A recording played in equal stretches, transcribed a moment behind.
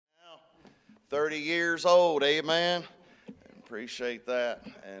30 years old, amen. Appreciate that,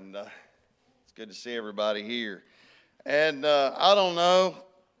 and it's good to see everybody here. And I don't know,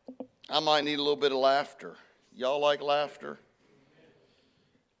 I might need a little bit of laughter. Y'all like laughter?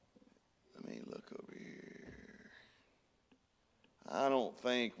 Let me look over here. I don't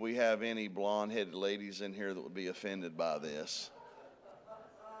think we have any blonde-headed ladies in here that would be offended by this.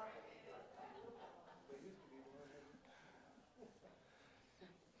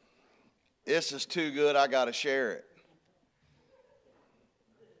 This is too good, I got to share it.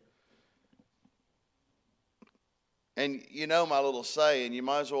 And you know my little saying, you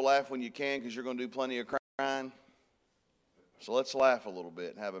might as well laugh when you can because you're going to do plenty of crying. So let's laugh a little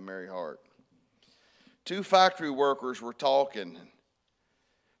bit and have a merry heart. Two factory workers were talking.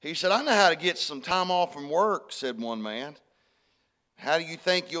 He said, I know how to get some time off from work, said one man. How do you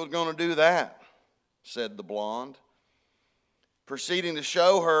think you're going to do that? Said the blonde. Proceeding to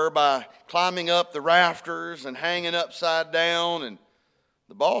show her by climbing up the rafters and hanging upside down. And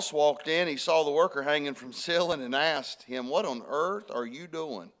the boss walked in. He saw the worker hanging from ceiling and asked him, what on earth are you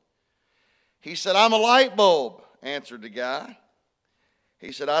doing? He said, I'm a light bulb, answered the guy.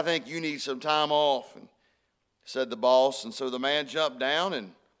 He said, I think you need some time off, and said the boss. And so the man jumped down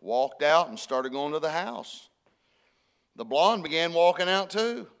and walked out and started going to the house. The blonde began walking out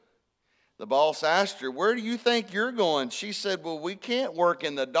too. The boss asked her, where do you think you're going? She said, well, we can't work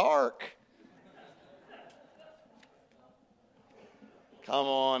in the dark. Come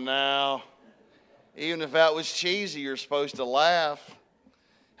on now. Even if that was cheesy, you're supposed to laugh.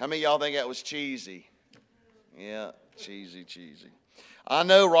 How many of y'all think that was cheesy? Yeah, cheesy. I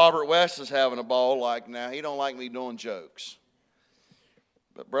know Robert West is having a ball like now. He don't like me doing jokes.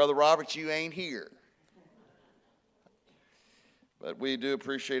 But Brother Robert, you ain't here. But we do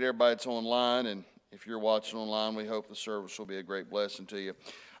appreciate everybody that's online, and if you're watching online, we hope the service will be a great blessing to you.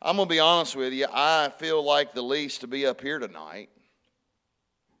 I'm going to be honest with you. I feel like the least to be up here tonight.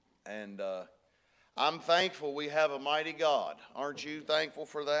 And I'm thankful we have a mighty God. Aren't you thankful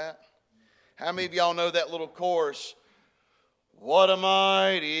for that? How many of y'all know that little chorus? What a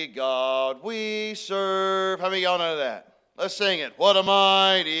mighty God we serve. How many of y'all know that? Let's sing it. What a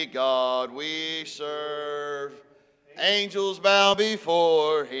mighty God we serve. Angels bow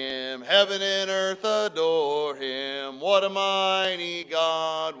before him. Heaven and earth adore him. What a mighty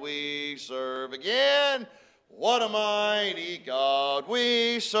God we serve. Again. What a mighty God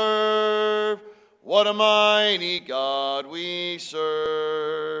we serve. What a mighty God we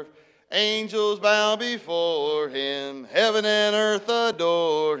serve. Angels bow before him. Heaven and earth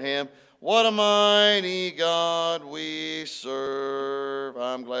adore him. What a mighty God we serve.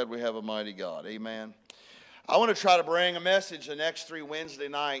 I'm glad we have a mighty God. Amen. I want to try to bring a message the next 3 Wednesday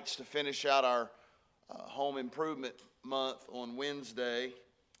nights to finish out our home improvement month on Wednesday.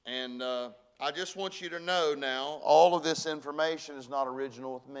 And I just want you to know now, all of this information is not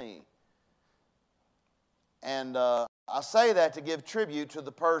original with me. And I say that to give tribute to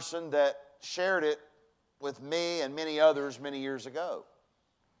the person that shared it with me and many others many years ago.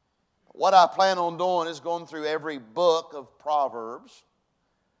 What I plan on doing is going through every book of Proverbs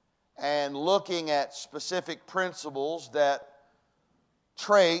and looking at specific principles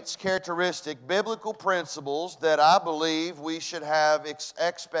traits, characteristic, biblical principles that I believe we should have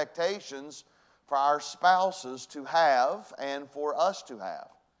expectations for our spouses to have and for us to have.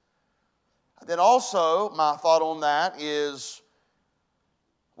 Then also, my thought on that is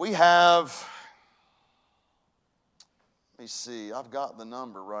we have, let me see, I've got the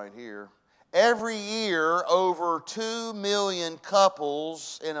number right here. Every year, over 2 million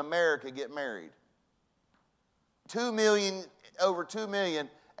couples in America get married. 2 million, over 2 million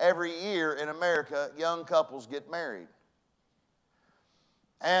every year in America, young couples get married.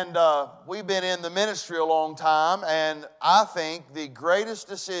 And we've been in the ministry a long time, and I think the greatest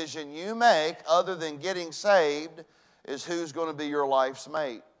decision you make other than getting saved is who's going to be your life's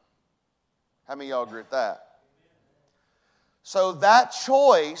mate. How many of y'all agree with that? So that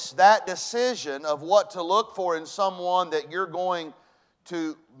choice, that decision of what to look for in someone that you're going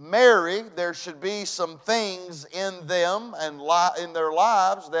to marry, there should be some things in them and in their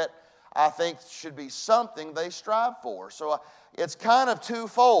lives that I think should be something they strive for. So it's kind of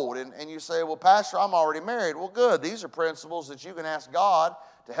twofold. And you say, well, Pastor, I'm already married. Well, good. These are principles that you can ask God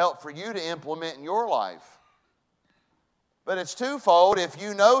to help for you to implement in your life. But it's twofold. If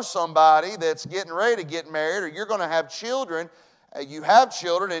you know somebody that's getting ready to get married, or you're going to have children, you have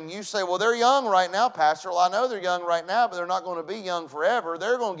children, and you say, well, they're young right now, Pastor. Well, I know they're young right now, but they're not going to be young forever.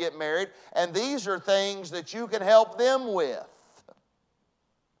 They're going to get married, and these are things that you can help them with.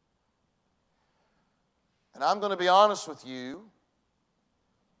 And I'm going to be honest with you.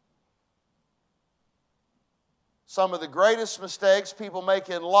 some of the greatest mistakes people make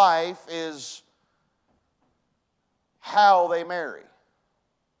in life is how they marry.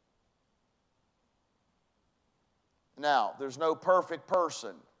 Now, there's no perfect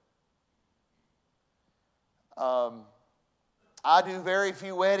person. I do very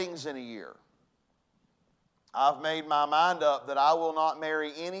few weddings in a year. I've made my mind up that I will not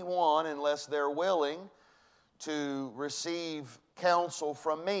marry anyone unless they're willing to receive counsel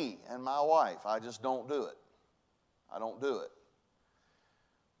from me and my wife. I just don't do it. I don't do it.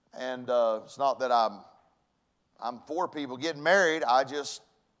 And it's not that I'm for people getting married.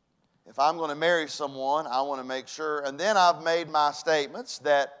 If I'm going to marry someone, I want to make sure. And then I've made my statements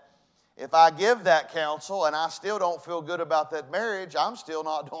that if I give that counsel and I still don't feel good about that marriage, I'm still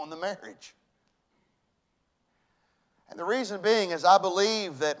not doing the marriage. And the reason being is I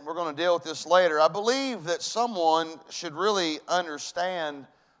believe that, we're going to deal with this later, I believe that someone should really understand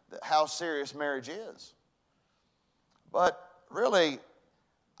how serious marriage is. But really,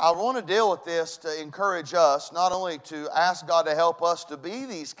 I want to deal with this to encourage us, not only to ask God to help us to be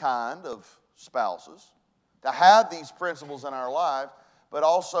these kind of spouses, to have these principles in our life, but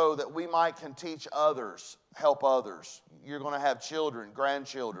also that we can teach others, help others. You're going to have children,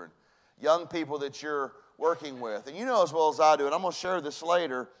 grandchildren, young people that you're working with. And you know as well as I do, and I'm going to share this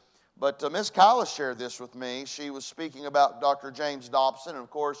later, but Miss Kyla shared this with me. She was speaking about Dr. James Dobson, and of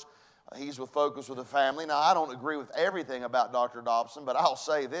course, he's with Focus with the Family. Now, I don't agree with everything about Dr. Dobson, but I'll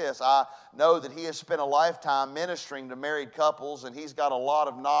say this. I know that he has spent a lifetime ministering to married couples, and he's got a lot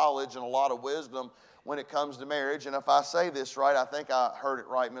of knowledge and a lot of wisdom when it comes to marriage. And if I say this right, I think I heard it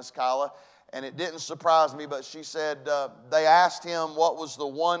right, Miss Kyla, and it didn't surprise me, but she said they asked him what was the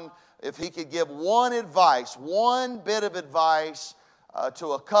one, if he could give one bit of advice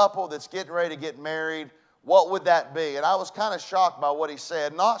to a couple that's getting ready to get married, what would that be? And I was kind of shocked by what he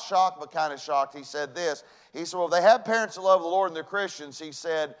said. Not shocked, but kind of shocked. He said this. He said, well, if they have parents that love the Lord and they're Christians, he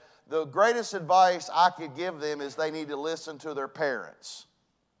said, the greatest advice I could give them is they need to listen to their parents.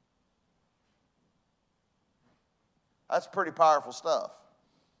 That's pretty powerful stuff.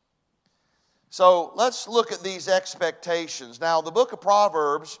 So let's look at these expectations. Now, the book of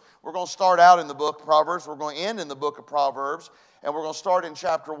Proverbs, we're going to start out in the book of Proverbs. We're going to end in the book of Proverbs. And we're going to start in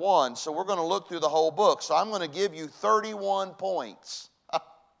chapter 1. So we're going to look through the whole book. So I'm going to give you 31 points.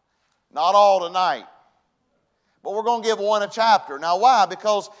 Not all tonight. But we're going to give one a chapter. Now why?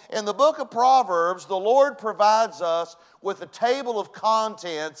 Because in the book of Proverbs, the Lord provides us with a table of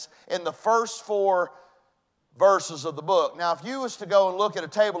contents in the first 4 verses of the book. Now, if you was to go and look at a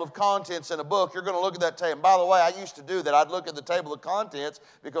table of contents in a book, you're going to look at that table. And by the way, I used to do that. I'd look at the table of contents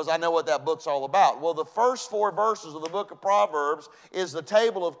because I know what that book's all about. Well, the first 4 verses of the book of Proverbs is the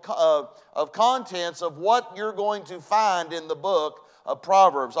table of contents of what you're going to find in the book of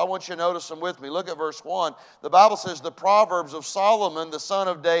Proverbs. I want you to notice them with me. Look at verse 1. The Bible says, the Proverbs of Solomon, the son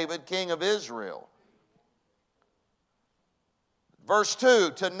of David, king of Israel. Verse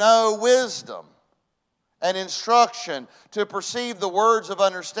 2, to know wisdom and instruction, to perceive the words of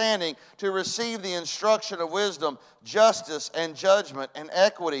understanding, to receive the instruction of wisdom, justice and judgment and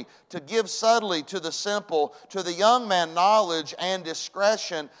equity, to give subtly to the simple, to the young man knowledge and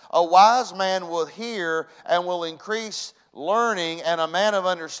discretion. A wise man will hear and will increase learning, and a man of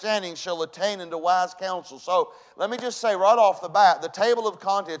understanding shall attain unto wise counsel. So let me just say right off the bat, the table of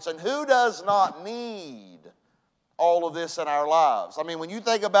contents, and who does not need all of this in our lives? I mean, when you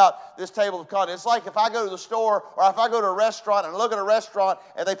think about this table of contents, it's like if I go to the store or if I go to a restaurant and look at a restaurant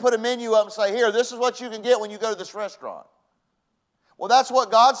and they put a menu up and say, here, this is what you can get when you go to this restaurant. Well, that's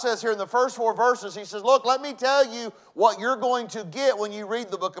what God says here in the first 4 verses. He says, look, let me tell you what you're going to get when you read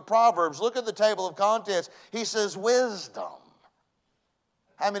the book of Proverbs. Look at the table of contents. He says, wisdom.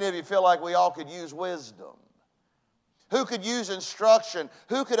 How many of you feel like we all could use wisdom? Who could use instruction?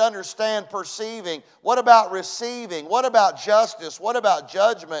 Who could understand perceiving? What about receiving? What about justice? What about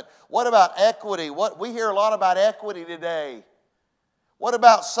judgment? What about equity? We hear a lot about equity today. What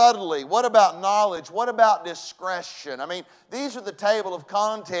about subtlety? What about knowledge? What about discretion? I mean, these are the table of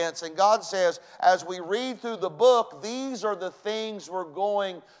contents, and God says, as we read through the book, these are the things we're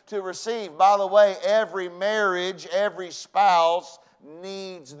going to receive. By the way, every marriage, every spouse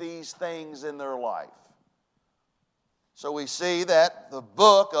needs these things in their life. So we see that the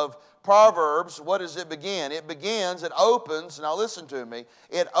book of Proverbs, what does it begin? It opens, now listen to me,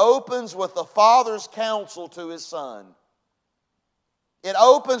 it opens with the father's counsel to his son. It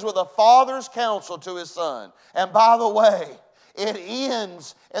opens with a father's counsel to his son. And by the way, it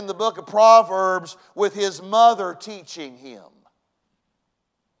ends in the book of Proverbs with his mother teaching him.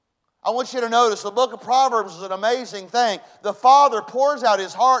 I want you to notice the book of Proverbs is an amazing thing. The father pours out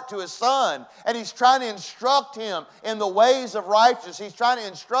his heart to his son, and he's trying to instruct him in the ways of righteousness. He's trying to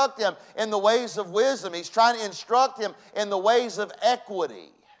instruct him in the ways of wisdom. He's trying to instruct him in the ways of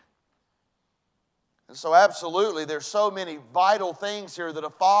equity. And so absolutely, there's so many vital things here that a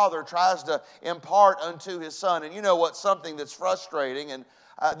father tries to impart unto his son. And you know what? Something that's frustrating, and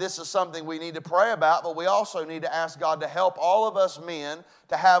this is something we need to pray about, but we also need to ask God to help all of us men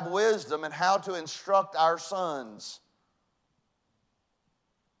to have wisdom in how to instruct our sons.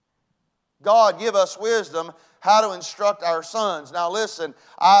 God, give us wisdom how to instruct our sons. Now listen,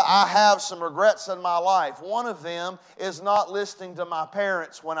 I have some regrets in my life. One of them is not listening to my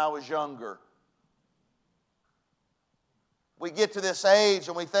parents when I was younger. We get to this age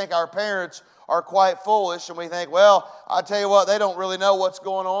and we think our parents are quite foolish, and we think, well, I tell you what, they don't really know what's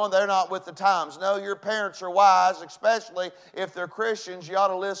going on. They're not with the times. No, your parents are wise, especially if they're Christians. You ought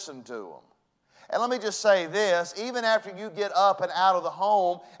to listen to them. And let me just say this, even after you get up and out of the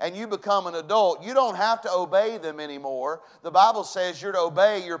home and you become an adult, you don't have to obey them anymore. The Bible says you're to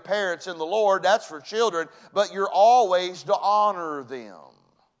obey your parents in the Lord. That's for children, but you're always to honor them.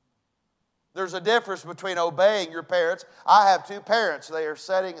 There's a difference between obeying your parents. I have two parents.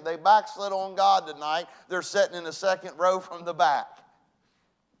 They backslid on God tonight. They're sitting in the second row from the back.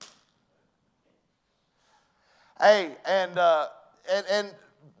 Hey, and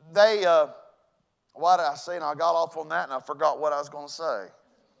they, what did I say? And I got off on that and I forgot what I was going to say.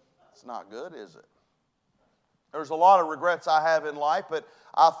 It's not good, is it? There's a lot of regrets I have in life, but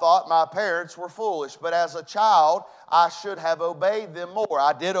I thought my parents were foolish. But as a child, I should have obeyed them more.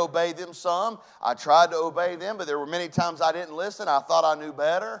 I did obey them some. I tried to obey them, but there were many times I didn't listen. I thought I knew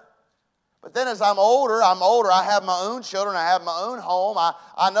better. But then as I'm older. I have my own children. I have my own home.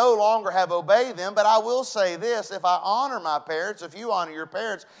 I no longer have obeyed them. But I will say this, if I honor my parents, if you honor your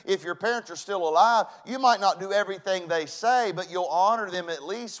parents, if your parents are still alive, you might not do everything they say, but you'll honor them at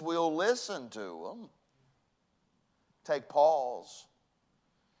least. We'll listen to them. Take pause.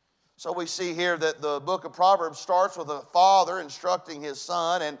 So we see here that the book of Proverbs starts with a father instructing his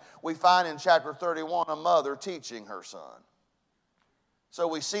son, and we find in chapter 31 a mother teaching her son. So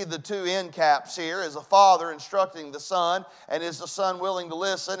we see the two end caps here as a father instructing the son, and is the son willing to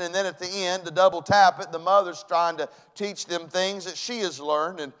listen? And then at the end, to double tap it, the mother's trying to teach them things that she has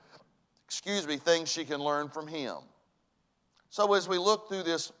learned, and things she can learn from him. So as we look through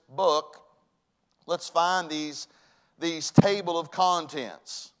this book, let's find these table of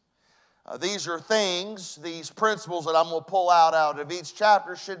contents. These are things, these principles that I'm going to pull out of each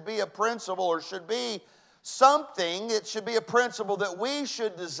chapter should be a principle, or should be something. It should be a principle that we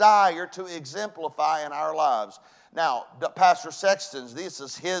should desire to exemplify in our lives. Now, Pastor Sexton's, this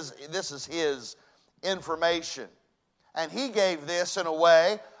is his information. And he gave this in a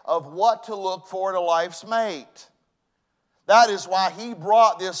way of what to look for in a life's mate. That is why he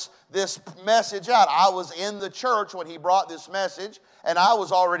brought this message out. I was in the church when he brought this message, and I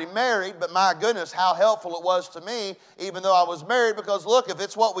was already married, but my goodness, how helpful it was to me, even though I was married, because look, if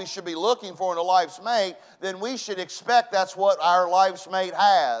it's what we should be looking for in a life's mate, then we should expect that's what our life's mate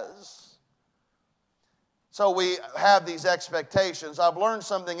has. So we have these expectations. I've learned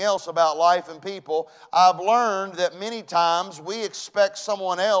something else about life and people. I've learned that many times we expect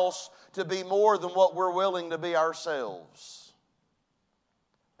someone else to be more than what we're willing to be ourselves.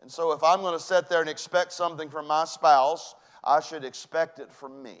 And so if I'm going to sit there and expect something from my spouse, I should expect it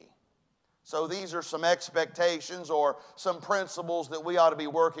from me. So these are some expectations or some principles that we ought to be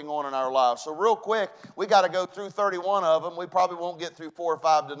working on in our lives. So real quick, we got to go through 31 of them. We probably won't get through 4 or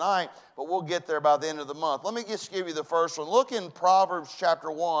 5 tonight, but we'll get there by the end of the month. Let me just give you the first one. Look in Proverbs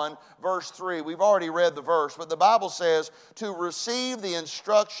chapter 1, verse 3. We've already read the verse, but the Bible says, to receive the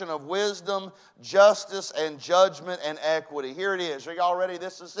instruction of wisdom, justice, and judgment, and equity. Here it is. Are y'all ready?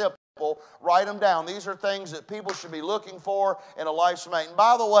 This is simple. Write them down. These are things that people should be looking for in a life's mate. And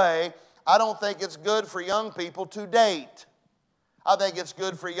by the way, I don't think it's good for young people to date. I think it's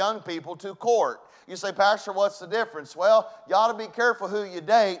good for young people to court. You say, Pastor, what's the difference? Well, you ought to be careful who you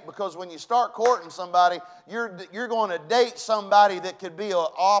date, because when you start courting somebody, you're going to date somebody that could be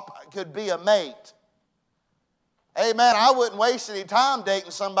a mate. Amen. I wouldn't waste any time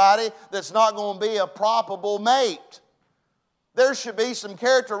dating somebody that's not going to be a probable mate. There should be some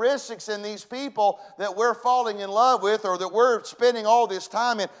characteristics in these people that we're falling in love with, or that we're spending all this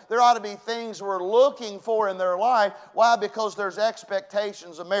time in. There ought to be things we're looking for in their life. Why? Because there's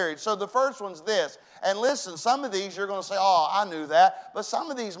expectations of marriage. So the first one's this. And listen, some of these you're going to say, oh, I knew that. But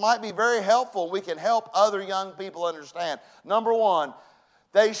some of these might be very helpful. We can help other young people understand. Number one,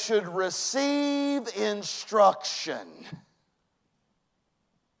 they should receive instruction.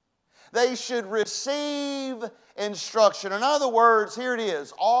 They should receive instruction. In other words, here it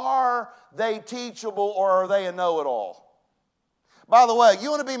is. Are they teachable or are they a know-it-all? By the way, you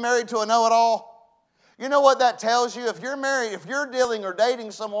want to be married to a know-it-all? You know what that tells you? If you're married, if you're dealing or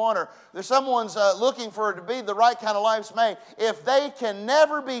dating someone, or there's someone's looking for it to be the right kind of life's mate, if they can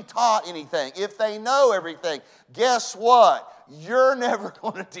never be taught anything, if they know everything, guess what? You're never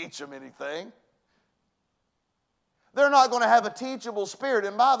going to teach them anything. They're not going to have a teachable spirit.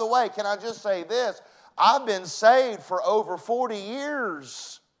 And by the way, can I just say this? I've been saved for over 40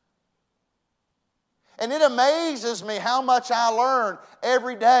 years. And it amazes me how much I learn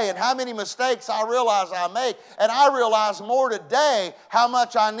every day and how many mistakes I realize I make. And I realize more today how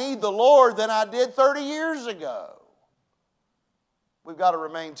much I need the Lord than I did 30 years ago. We've got to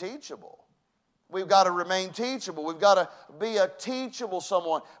remain teachable. We've got to remain teachable. We've got to be a teachable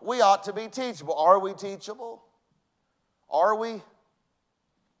someone. We ought to be teachable. Are we teachable? Are we?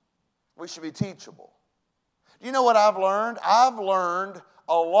 We should be teachable. Do you know what I've learned? I've learned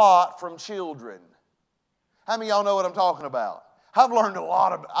a lot from children. How many of y'all know what I'm talking about? I've learned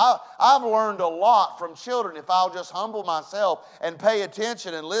a lot from children if I'll just humble myself and pay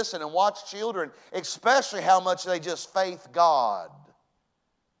attention and listen and watch children, especially how much they just faith God.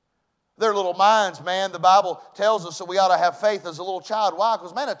 Their little minds, man, the Bible tells us that we ought to have faith as a little child. Why?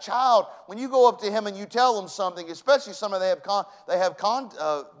 Because, man, a child, when you go up to him and you tell them something, especially some of they've got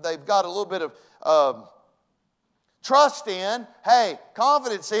a little bit of trust in,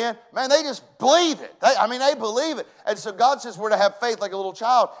 confidence in, man, they just believe it. They believe it. And so God says we're to have faith like a little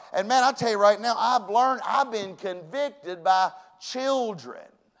child. And man, I tell you right now, I've been convicted by children.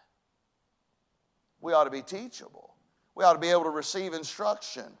 We ought to be teachable. We ought to be able to receive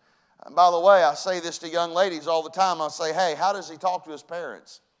instruction. And by the way, I say this to young ladies all the time. I say, hey, how does he talk to his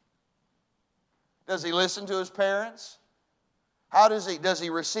parents? Does he listen to his parents? Does he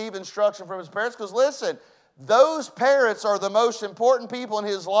receive instruction from his parents? Because listen, those parents are the most important people in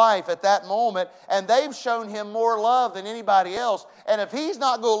his life at that moment, and they've shown him more love than anybody else. And if he's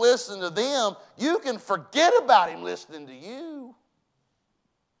not going to listen to them, you can forget about him listening to you.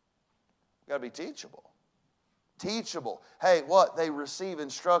 You've got to be teachable. Teachable. Hey, what? They receive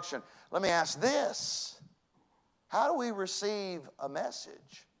instruction. Let me ask this. How do we receive a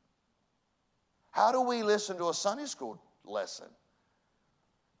message? How do we listen to a Sunday school lesson?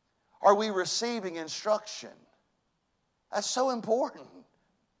 Are we receiving instruction? That's so important.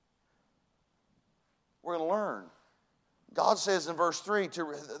 We're going to learn. God says in verse 3,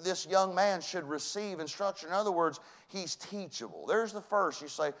 this young man should receive instruction. In other words, he's teachable. There's the first. You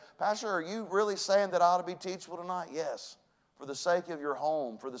say, Pastor, are you really saying that I ought to be teachable tonight? Yes. For the sake of your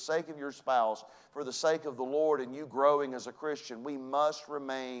home, for the sake of your spouse, for the sake of the Lord and you growing as a Christian, we must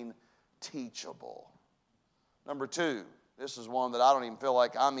remain teachable. Number 2, this is one that I don't even feel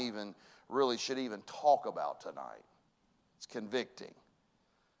like should even talk about tonight. It's convicting.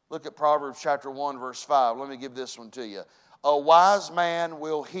 Look at Proverbs chapter 1, verse 5. Let me give this one to you. A wise man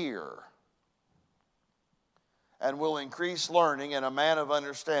will hear and will increase learning, and a man of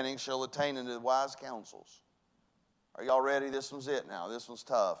understanding shall attain unto wise counsels. Are y'all ready? This one's it now. This one's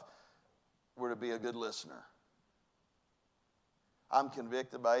tough. We're to be a good listener. I'm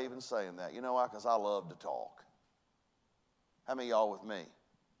convicted by even saying that. You know why? Because I love to talk. How many of y'all with me?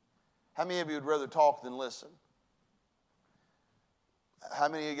 How many of you would rather talk than listen? How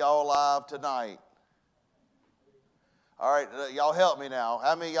many of y'all alive tonight? All right, y'all help me now.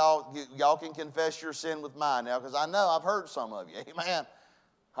 How many of y'all can confess your sin with mine now? Because I know I've heard some of you. Amen.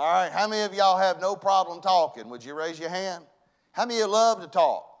 All right, how many of y'all have no problem talking? Would you raise your hand? How many of you love to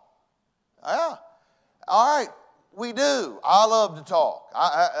talk? Yeah. All right, we do. I love to talk.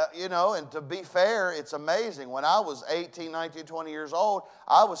 And to be fair, it's amazing. When I was 18, 19, 20 years old,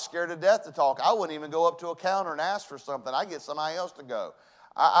 I was scared to death to talk. I wouldn't even go up to a counter and ask for something. I'd get somebody else to go.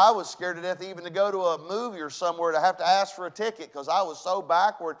 I was scared to death even to go to a movie or somewhere to have to ask for a ticket because I was so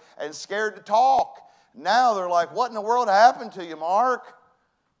backward and scared to talk. Now they're like, what in the world happened to you, Mark?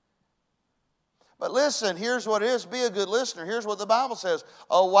 But listen, here's what it is. Be a good listener. Here's what the Bible says.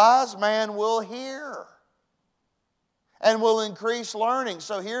 A wise man will hear and will increase learning.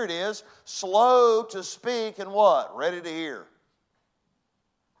 So here it is. Slow to speak and what? Ready to hear.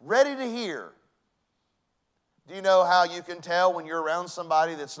 Ready to hear. Do you know how you can tell when you're around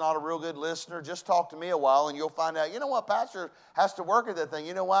somebody that's not a real good listener? Just talk to me a while and you'll find out, you know what, Pastor has to work at that thing.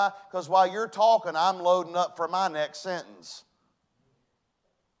 You know why? Because while you're talking, I'm loading up for my next sentence.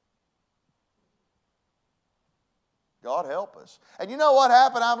 God help us. And you know what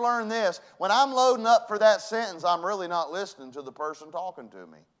happened? I've learned this. When I'm loading up for that sentence, I'm really not listening to the person talking to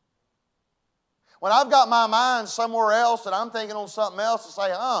me. When I've got my mind somewhere else and I'm thinking on something else to say,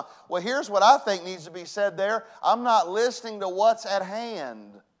 well, here's what I think needs to be said there. I'm not listening to what's at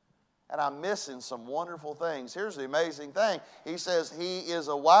hand. And I'm missing some wonderful things. Here's the amazing thing. He says he is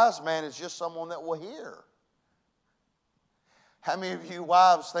a wise man is just someone that will hear. How many of you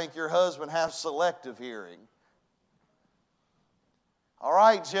wives think your husband has selective hearing? All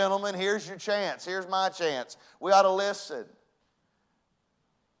right, gentlemen, here's your chance. Here's my chance. We ought to listen.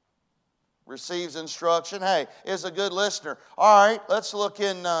 Receives instruction. Hey, is a good listener. All right, let's look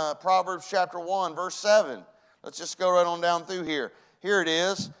in Proverbs chapter 1, verse 7. Let's just go right on down through here. Here it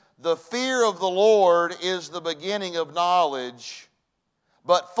is. The fear of the Lord is the beginning of knowledge,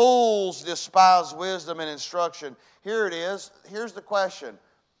 but fools despise wisdom and instruction. Here it is. Here's the question.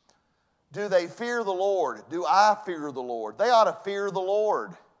 Do they fear the Lord? Do I fear the Lord? They ought to fear the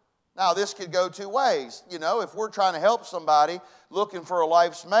Lord. Now, this could go two ways. You know, if we're trying to help somebody looking for a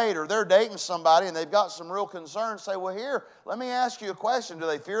life's mate, or they're dating somebody and they've got some real concerns, say, well, here, let me ask you a question. Do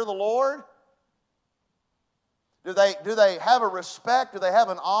they fear the Lord? Do they have a respect? Do they have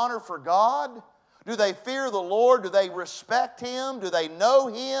an honor for God? Do they fear the Lord? Do they respect Him? Do they know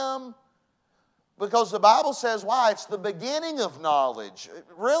Him? Because the Bible says, why? It's the beginning of knowledge.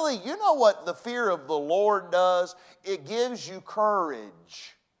 Really, you know what the fear of the Lord does? It gives you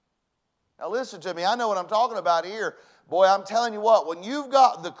courage. Now listen to me, I know what I'm talking about here. Boy, I'm telling you what, when you've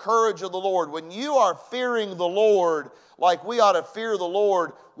got the courage of the Lord, when you are fearing the Lord like we ought to fear the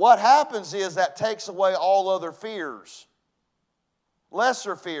Lord, what happens is that takes away all other fears.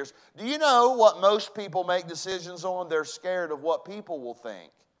 Lesser fears. Do you know what most people make decisions on? They're scared of what people will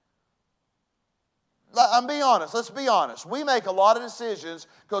think. I'm being honest. Let's be honest. We make a lot of decisions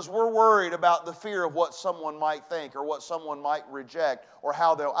because we're worried about the fear of what someone might think or what someone might reject or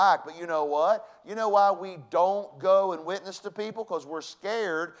how they'll act. But you know what? You know why we don't go and witness to people? Because we're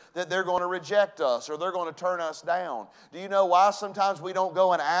scared that they're going to reject us or they're going to turn us down. Do you know why sometimes we don't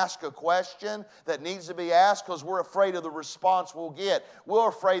go and ask a question that needs to be asked? Because we're afraid of the response we'll get. We're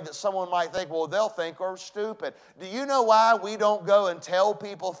afraid that someone might think, well, they'll think we're stupid. Do you know why we don't go and tell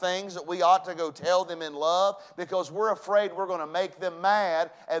people things that we ought to go tell them in love? Because we're afraid we're going to make them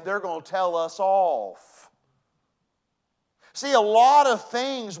mad and they're going to tell us off. See, a lot of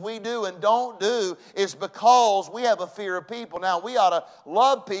things we do and don't do is because we have a fear of people. Now, we ought to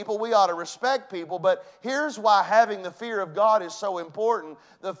love people, we ought to respect people, but here's why having the fear of God is so important.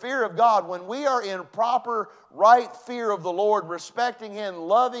 The fear of God, when we are in proper, right fear of the Lord, respecting Him,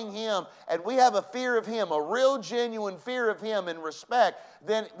 loving Him, and we have a fear of Him, a real genuine fear of Him and respect,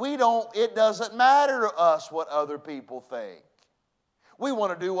 then it doesn't matter to us what other people think. We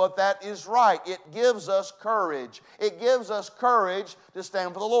want to do what that is right. It gives us courage. It gives us courage to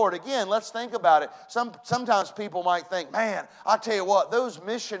stand for the Lord. Again, let's think about it. Sometimes people might think, man, I tell you what, those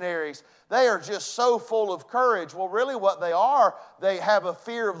missionaries, they are just so full of courage. Well, really what they are, they have a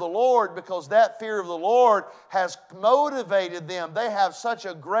fear of the Lord because that fear of the Lord has motivated them. They have such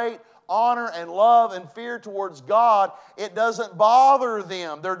a great honor and love and fear towards God, it doesn't bother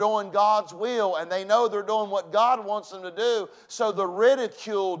them. They're doing God's will and they know they're doing what God wants them to do, so the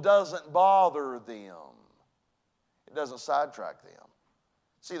ridicule doesn't bother them. It doesn't sidetrack them.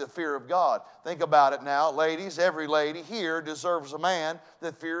 See, the fear of God. Think about it now, ladies. Every lady here deserves a man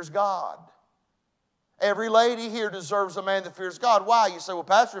that fears God. Every lady here deserves a man that fears God. Why? You say, well,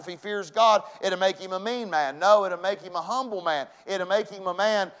 Pastor, if he fears God, it'll make him a mean man. No, it'll make him a humble man. It'll make him a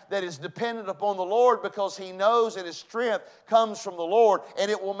man that is dependent upon the Lord because he knows that his strength comes from the Lord, and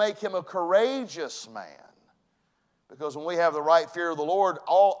it will make him a courageous man. Because when we have the right fear of the Lord,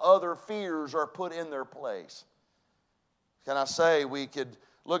 all other fears are put in their place. Can I say we could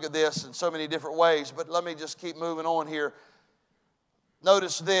look at this in so many different ways, but let me just keep moving on here.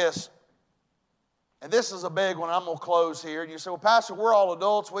 Notice this. And this is a big one. I'm going to close here. You say, well, Pastor, we're all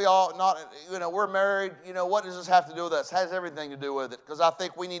adults. We all we're married. What does this have to do with us? It has everything to do with it. Because I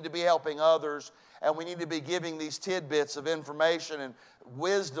think we need to be helping others, and we need to be giving these tidbits of information and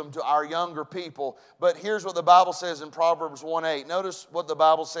wisdom to our younger people. But here's what the Bible says in Proverbs 1:8. Notice what the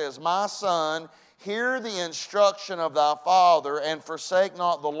Bible says. My son, hear the instruction of thy father, and forsake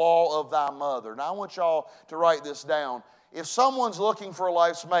not the law of thy mother. Now, I want y'all to write this down. If someone's looking for a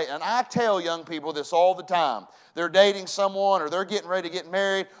life's mate, and I tell young people this all the time, they're dating someone or they're getting ready to get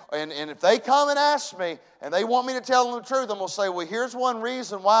married, and if they come and ask me and they want me to tell them the truth, I'm going to say, well, here's one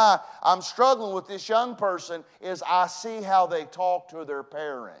reason why I'm struggling with this young person is I see how they talk to their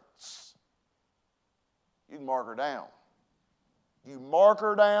parents. You can mark her down. You mark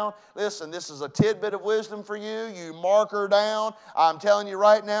her down. Listen, this is a tidbit of wisdom for you. You mark her down. I'm telling you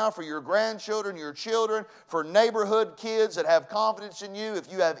right now, for your grandchildren, your children, for neighborhood kids that have confidence in you,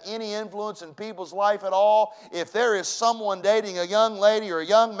 if you have any influence in people's life at all, if there is someone dating a young lady or a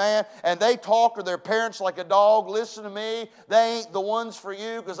young man and they talk to their parents like a dog, listen to me, they ain't the ones for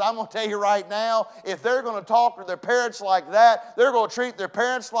you, because I'm going to tell you right now, if they're going to talk to their parents like that, they're going to treat their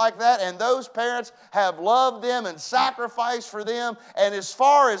parents like that, and those parents have loved them and sacrificed for them. And as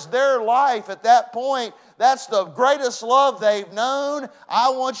far as their life at that point, that's the greatest love they've known. I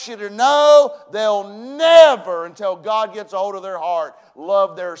want you to know they'll never, until God gets a hold of their heart,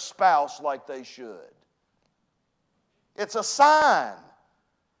 love their spouse like they should. It's a sign.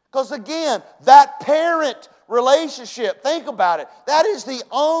 Because again, that parent relationship, think about it, that is the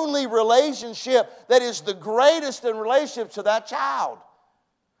only relationship that is the greatest in relationship to that child.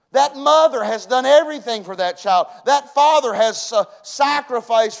 That mother has done everything for that child. That father has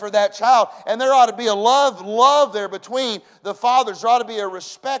sacrificed for that child. And there ought to be a love there between the fathers. There ought to be a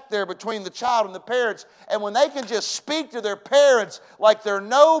respect there between the child and the parents. And when they can just speak to their parents like they're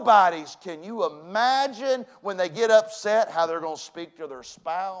nobodies, can you imagine when they get upset how they're going to speak to their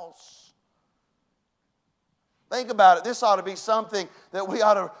spouse? Think about it. This ought to be something that we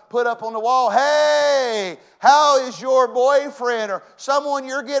ought to put up on the wall. Hey, how is your boyfriend or someone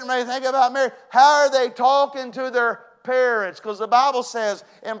you're getting ready to think about marriage? How are they talking to their parents? Because the Bible says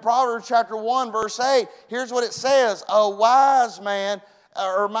in Proverbs chapter 1, verse 8, here's what it says. A wise man,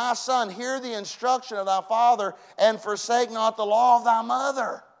 or my son, hear the instruction of thy father and forsake not the law of thy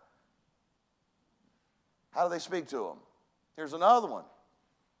mother. How do they speak to them? Here's another one.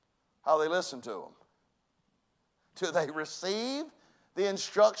 How do they listen to them? Do they receive the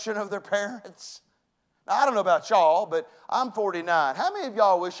instruction of their parents? Now, I don't know about y'all, but I'm 49. How many of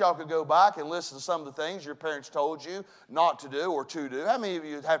y'all wish y'all could go back and listen to some of the things your parents told you not to do or to do? How many of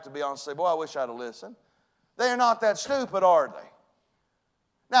you have to be honest and say, boy, I wish I'd have listened? They are not that stupid, are they?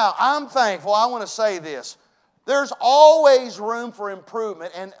 Now, I'm thankful. I want to say this. There's always room for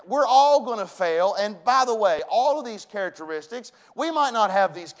improvement, and we're all going to fail. And by the way, all of these characteristics, we might not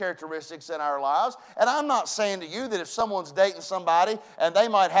have these characteristics in our lives. And I'm not saying to you that if someone's dating somebody and they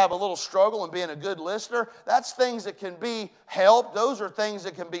might have a little struggle in being a good listener, that's things that can be helped. Those are things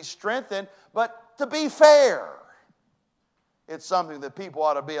that can be strengthened. But to be fair, it's something that people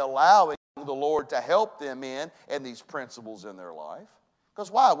ought to be allowing the Lord to help them in these principles in their life. Because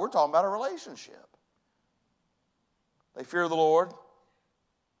why? We're talking about a relationship. They fear the Lord,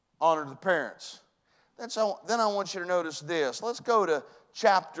 honor the parents. Then I want you to notice this. Let's go to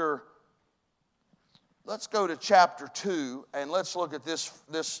chapter 2, and let's look at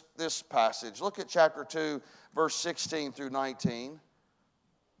this passage. Look at chapter 2, verse 16 through 19.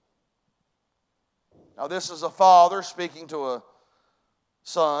 Now this is a father speaking to a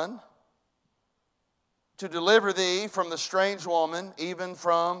son. To deliver thee from the strange woman, even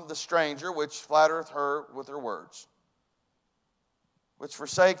from the stranger, which flattereth her with her words, which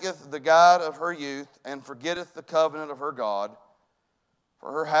forsaketh the God of her youth, and forgetteth the covenant of her God.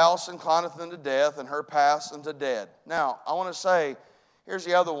 For her house inclineth unto death, and her paths unto dead. Now, I want to say, here's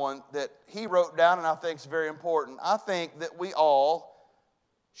the other one that he wrote down, and I think is very important. I think that we all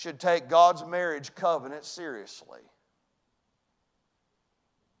should take God's marriage covenant seriously.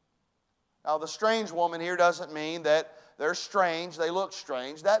 Now, the strange woman here doesn't mean that they're strange, they look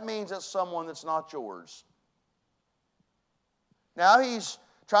strange. That means it's someone that's not yours. Now he's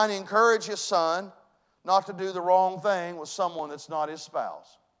trying to encourage his son not to do the wrong thing with someone that's not his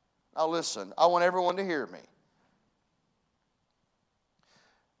spouse. Now listen, I want everyone to hear me.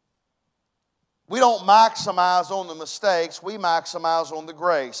 We don't maximize on the mistakes, we maximize on the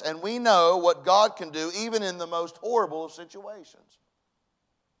grace. And we know what God can do even in the most horrible of situations.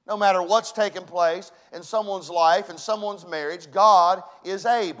 No matter what's taken place in someone's life, in someone's marriage, God is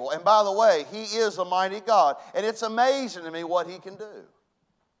able. And by the way, He is a mighty God. And it's amazing to me what He can do.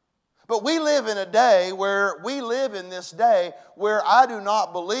 But we live in this day where I do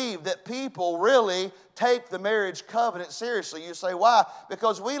not believe that people really take the marriage covenant seriously. You say, why?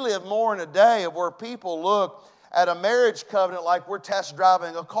 Because we live more in a day of where people look at a marriage covenant like we're test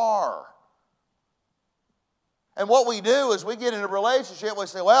driving a car. And what we do is we get in a relationship, we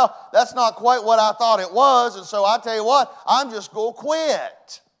say, well, that's not quite what I thought it was, and so I tell you what, I'm just going to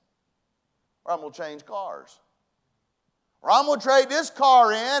quit. Or I'm going to change cars. Or I'm going to trade this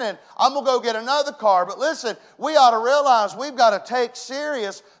car in and I'm going to go get another car. But listen, we ought to realize we've got to take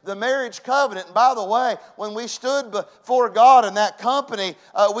serious the marriage covenant. And by the way, when we stood before God in that company,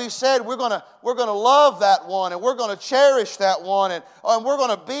 we said we're going to love that one and we're going to cherish that one and we're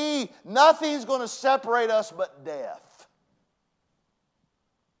going to be, nothing's going to separate us but death.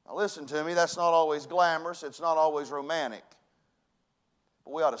 Now listen to me, that's not always glamorous, it's not always romantic.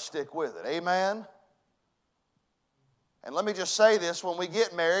 But we ought to stick with it. Amen? And let me just say this, when we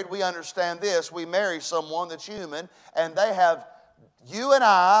get married, we understand this. We marry someone that's human, and you and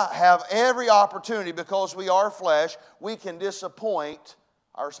I have every opportunity, because we are flesh, we can disappoint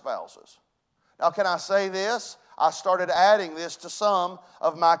our spouses. Now, can I say this? I started adding this to some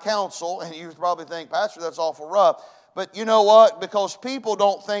of my counsel, and you probably think, Pastor, that's awful rough. But you know what? Because people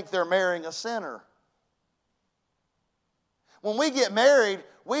don't think they're marrying a sinner. When we get married,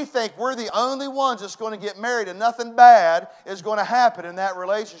 we think we're the only ones that's going to get married, and nothing bad is going to happen in that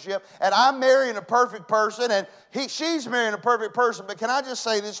relationship. And I'm marrying a perfect person, and she's marrying a perfect person. But can I just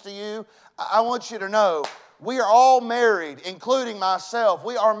say this to you? I want you to know, we are all married, including myself.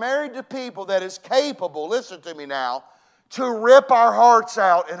 We are married to people that is capable, listen to me now, to rip our hearts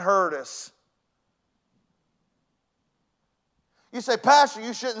out and hurt us. You say, Pastor,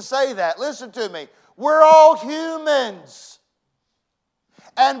 you shouldn't say that. Listen to me. We're all humans.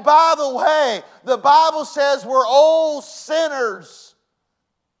 And by the way, the Bible says we're all sinners.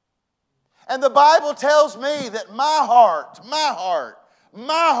 And the Bible tells me that my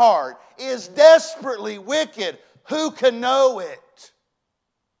heart is desperately wicked. Who can know it?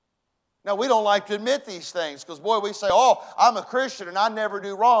 Now, we don't like to admit these things because, boy, we say, oh, I'm a Christian and I never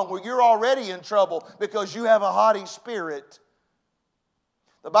do wrong. Well, you're already in trouble because you have a haughty spirit.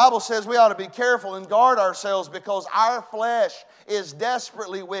 The Bible says we ought to be careful and guard ourselves because our flesh is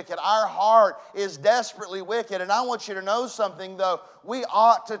desperately wicked. Our heart is desperately wicked. And I want you to know something, though. We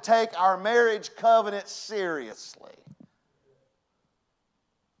ought to take our marriage covenant seriously.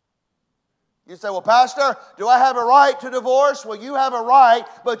 You say, well, Pastor, do I have a right to divorce? Well, you have a right,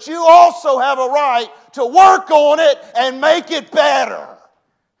 but you also have a right to work on it and make it better.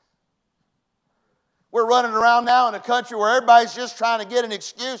 We're running around now in a country where everybody's just trying to get an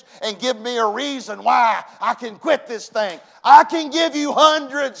excuse and give me a reason why I can quit this thing. I can give you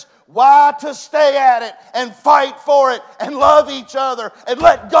hundreds why to stay at it and fight for it and love each other and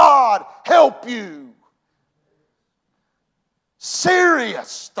let God help you. Serious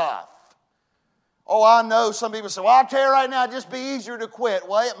stuff. Oh, I know some people say, well, I'll tell you right now, it'd just be easier to quit.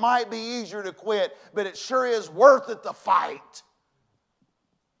 Well, it might be easier to quit, but it sure is worth it to fight.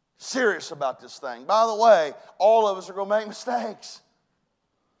 Serious about this thing. By the way, all of us are going to make mistakes.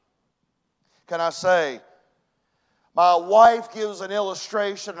 Can I say, my wife gives an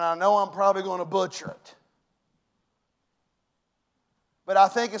illustration, and I know I'm probably going to butcher it. But I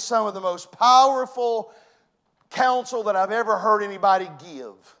think it's some of the most powerful counsel that I've ever heard anybody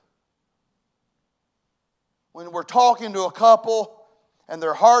give. When we're talking to a couple, and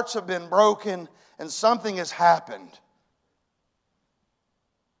their hearts have been broken, and something has happened.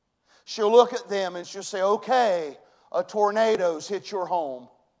 She'll look at them and she'll say, okay, a tornado's hit your home.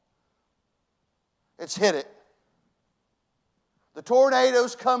 It's hit it. The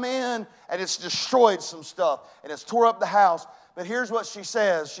tornado's come in and it's destroyed some stuff and it's tore up the house. But here's what she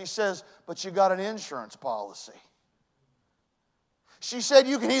says. She says, but you got an insurance policy. She said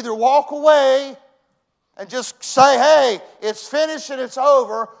you can either walk away and just say, hey, it's finished and it's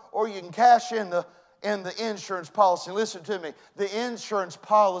over, or you can cash in the insurance policy. Listen to me. The insurance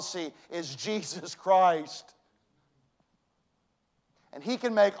policy is Jesus Christ. And He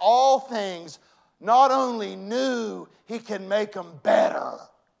can make all things not only new, He can make them better.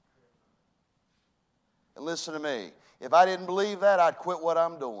 And listen to me. If I didn't believe that, I'd quit what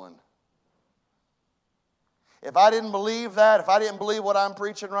I'm doing. If I didn't believe that, if I didn't believe what I'm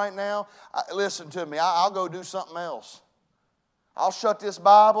preaching right now, listen to me. I'll go do something else. I'll shut this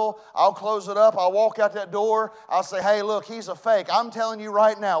Bible, I'll close it up, I'll walk out that door, I'll say, hey, look, he's a fake. I'm telling you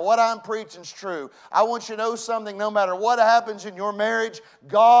right now, what I'm preaching is true. I want you to know something, no matter what happens in your marriage,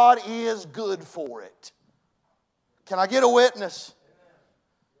 God is good for it. Can I get a witness?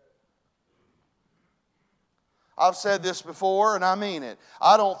 I've said this before, and I mean it.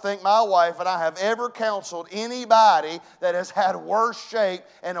 I don't think my wife and I have ever counseled anybody that has had worse shape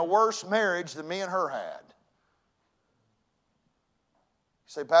and a worse marriage than me and her had.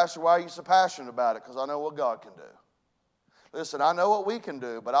 You say, Pastor, why are you so passionate about it? Because I know what God can do. Listen, I know what we can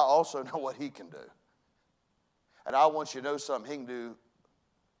do, but I also know what He can do. And I want you to know something.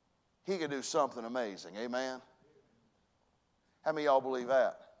 He can do something amazing. Amen? How many of y'all believe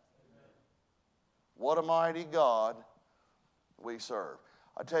that? What a mighty God we serve.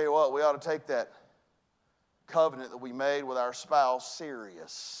 I tell you what, we ought to take that covenant that we made with our spouse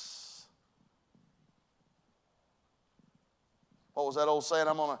serious. What was that old saying?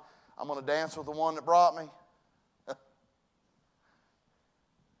 I'm gonna dance with the one that brought me.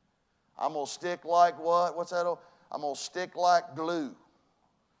 I'm gonna stick like what? What's that old? I'm gonna stick like glue.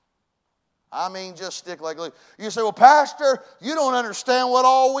 I mean, just stick like glue. You say, well, Pastor, you don't understand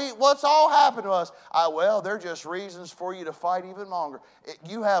what's all happened to us. Well, they're just reasons for you to fight even longer.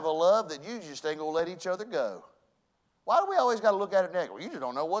 You have a love that you just ain't going to let each other go. Why do we always got to look at it negative? Well, you just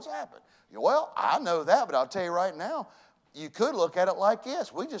don't know what's happened. Well, I know that, but I'll tell you right now, you could look at it like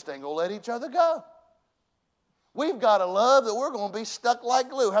this. We just ain't going to let each other go. We've got a love that we're going to be stuck like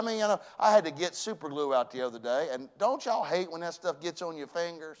glue. How many of you know I had to get super glue out the other day, and don't y'all hate when that stuff gets on your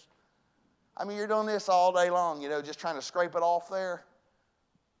fingers? I mean, you're doing this all day long, just trying to scrape it off there.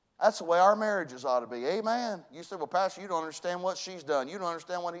 That's the way our marriages ought to be. Amen. You say, well, Pastor, you don't understand what she's done. You don't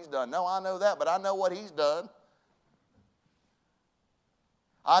understand what he's done. No, I know that, but I know what he's done.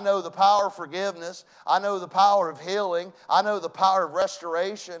 I know the power of forgiveness. I know the power of healing. I know the power of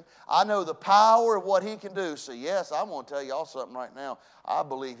restoration. I know the power of what he can do. So, yes, I'm going to tell y'all something right now. I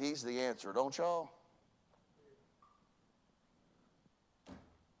believe he's the answer, don't y'all?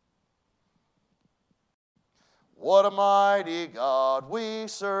 What a mighty God we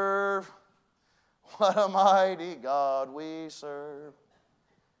serve. What a mighty God we serve.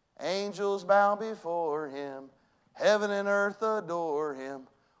 Angels bow before him. Heaven and earth adore him.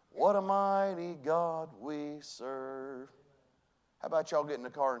 What a mighty God we serve. How about y'all get in the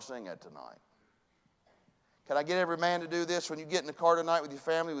car and sing that tonight? Can I get every man to do this? When you get in the car tonight with your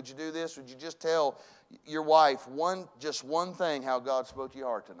family, would you do this? Would you just tell your wife just one thing how God spoke to your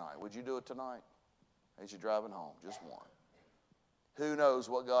heart tonight? Would you do it tonight? As you're driving home, just one. Who knows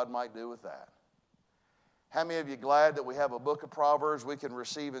what God might do with that? How many of you glad that we have a book of Proverbs we can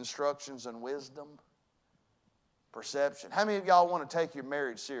receive instructions and wisdom? Perception. How many of y'all want to take your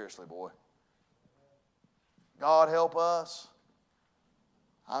marriage seriously, boy? God help us.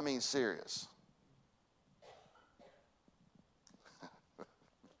 I mean serious.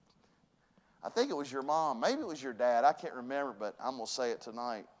 I think it was your mom. Maybe it was your dad. I can't remember, but I'm going to say it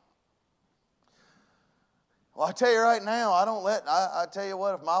tonight. Well, I tell you right now, I tell you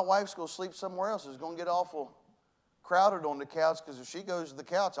what, if my wife's going to sleep somewhere else, it's going to get awful crowded on the couch, because if she goes to the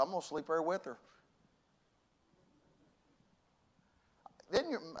couch, I'm going to sleep there with her.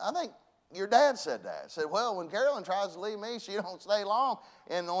 I think your dad said that. Said, well, when Carolyn tries to leave me, she don't stay long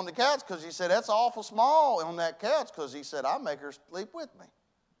and on the couch, because he said, that's awful small on that couch, because he said, I make her sleep with me.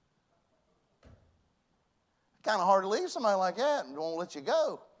 Kind of hard to leave somebody like that and won't let you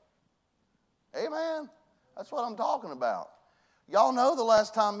go. Amen. That's what I'm talking about. Y'all know the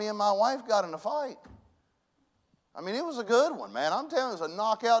last time me and my wife got in a fight. I mean, it was a good one, man. I'm telling you, it was a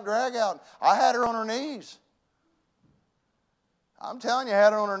knockout, drag out. I had her on her knees. I'm telling you, I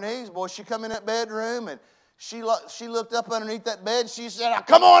had her on her knees. Boy, she come in that bedroom, and she looked up underneath that bed, and she said,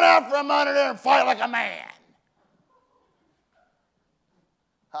 come on out from under there and fight like a man.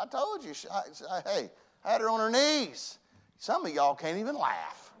 I told you, I had her on her knees. Some of y'all can't even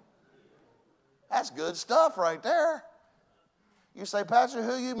laugh. That's good stuff right there. You say, Pastor,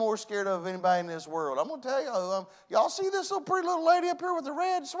 who are you more scared of anybody in this world? I'm going to tell you, y'all see this little pretty little lady up here with the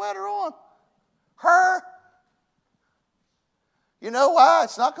red sweater on? Her. You know why?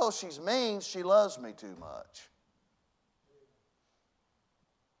 It's not because she's mean. She loves me too much.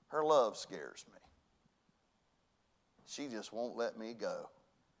 Her love scares me. She just won't let me go.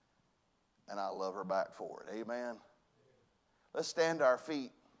 And I love her back for it. Amen. Let's stand to our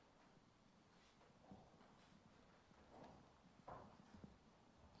feet.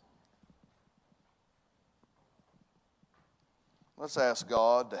 Let's ask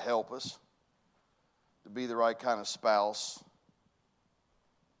God to help us to be the right kind of spouse.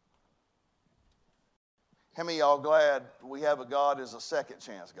 How many of y'all glad we have a God as a second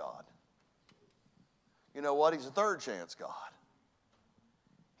chance God? You know what? He's a third chance God.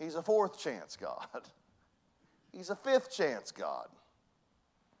 He's a fourth chance God. He's a fifth chance God.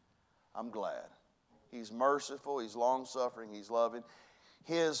 I'm glad. He's merciful. He's long-suffering. He's loving.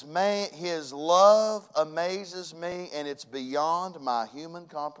 His love amazes me, and it's beyond my human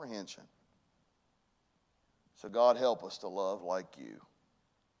comprehension. So God, help us to love like you.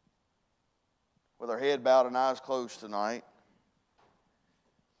 With our head bowed and eyes closed tonight.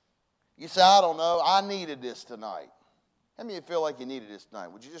 You say, I don't know, I needed this tonight. How many of you feel like you needed this tonight?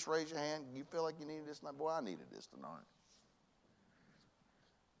 Would you just raise your hand? You feel like you needed this tonight? Boy, I needed this tonight.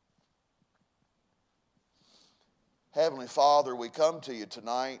 Heavenly Father, we come to you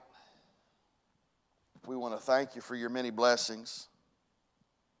tonight. We want to thank you for your many blessings.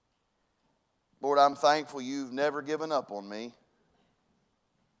 Lord, I'm thankful you've never given up on me.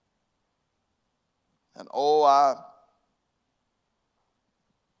 And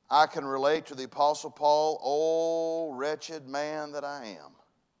I can relate to the Apostle Paul, oh, wretched man that I am.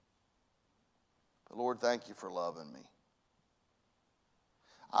 But Lord, thank you for loving me.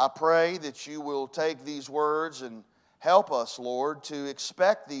 I pray that you will take these words and help us, Lord, to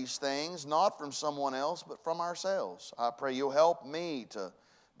expect these things, not from someone else, but from ourselves. I pray you'll help me to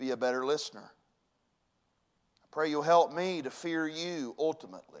be a better listener. I pray you'll help me to fear you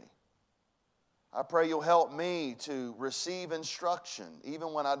ultimately. I pray you'll help me to receive instruction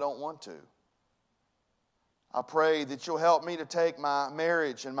even when I don't want to. I pray that you'll help me to take my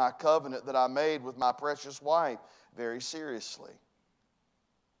marriage and my covenant that I made with my precious wife very seriously.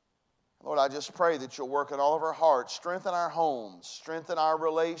 Lord, I just pray that you'll work in all of our hearts, strengthen our homes, strengthen our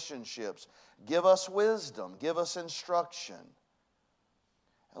relationships, give us wisdom, give us instruction.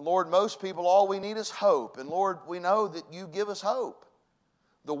 And Lord, most people, all we need is hope. And Lord, we know that you give us hope.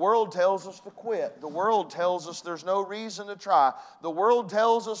 The world tells us to quit. The world tells us there's no reason to try. The world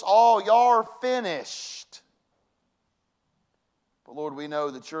tells us, oh, you're finished. But Lord, we know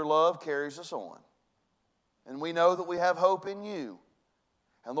that your love carries us on. And we know that we have hope in you.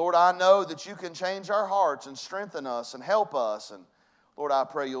 And Lord, I know that you can change our hearts and strengthen us and help us. And Lord, I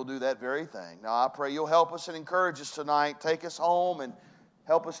pray you'll do that very thing. Now, I pray you'll help us and encourage us tonight. Take us home and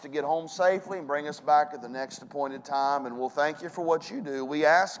help us to get home safely and bring us back at the next appointed time. And we'll thank you for what you do. We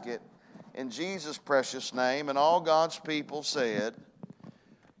ask it in Jesus' precious name. And all God's people said,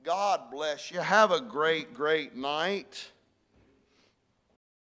 God bless you. Have a great, great night.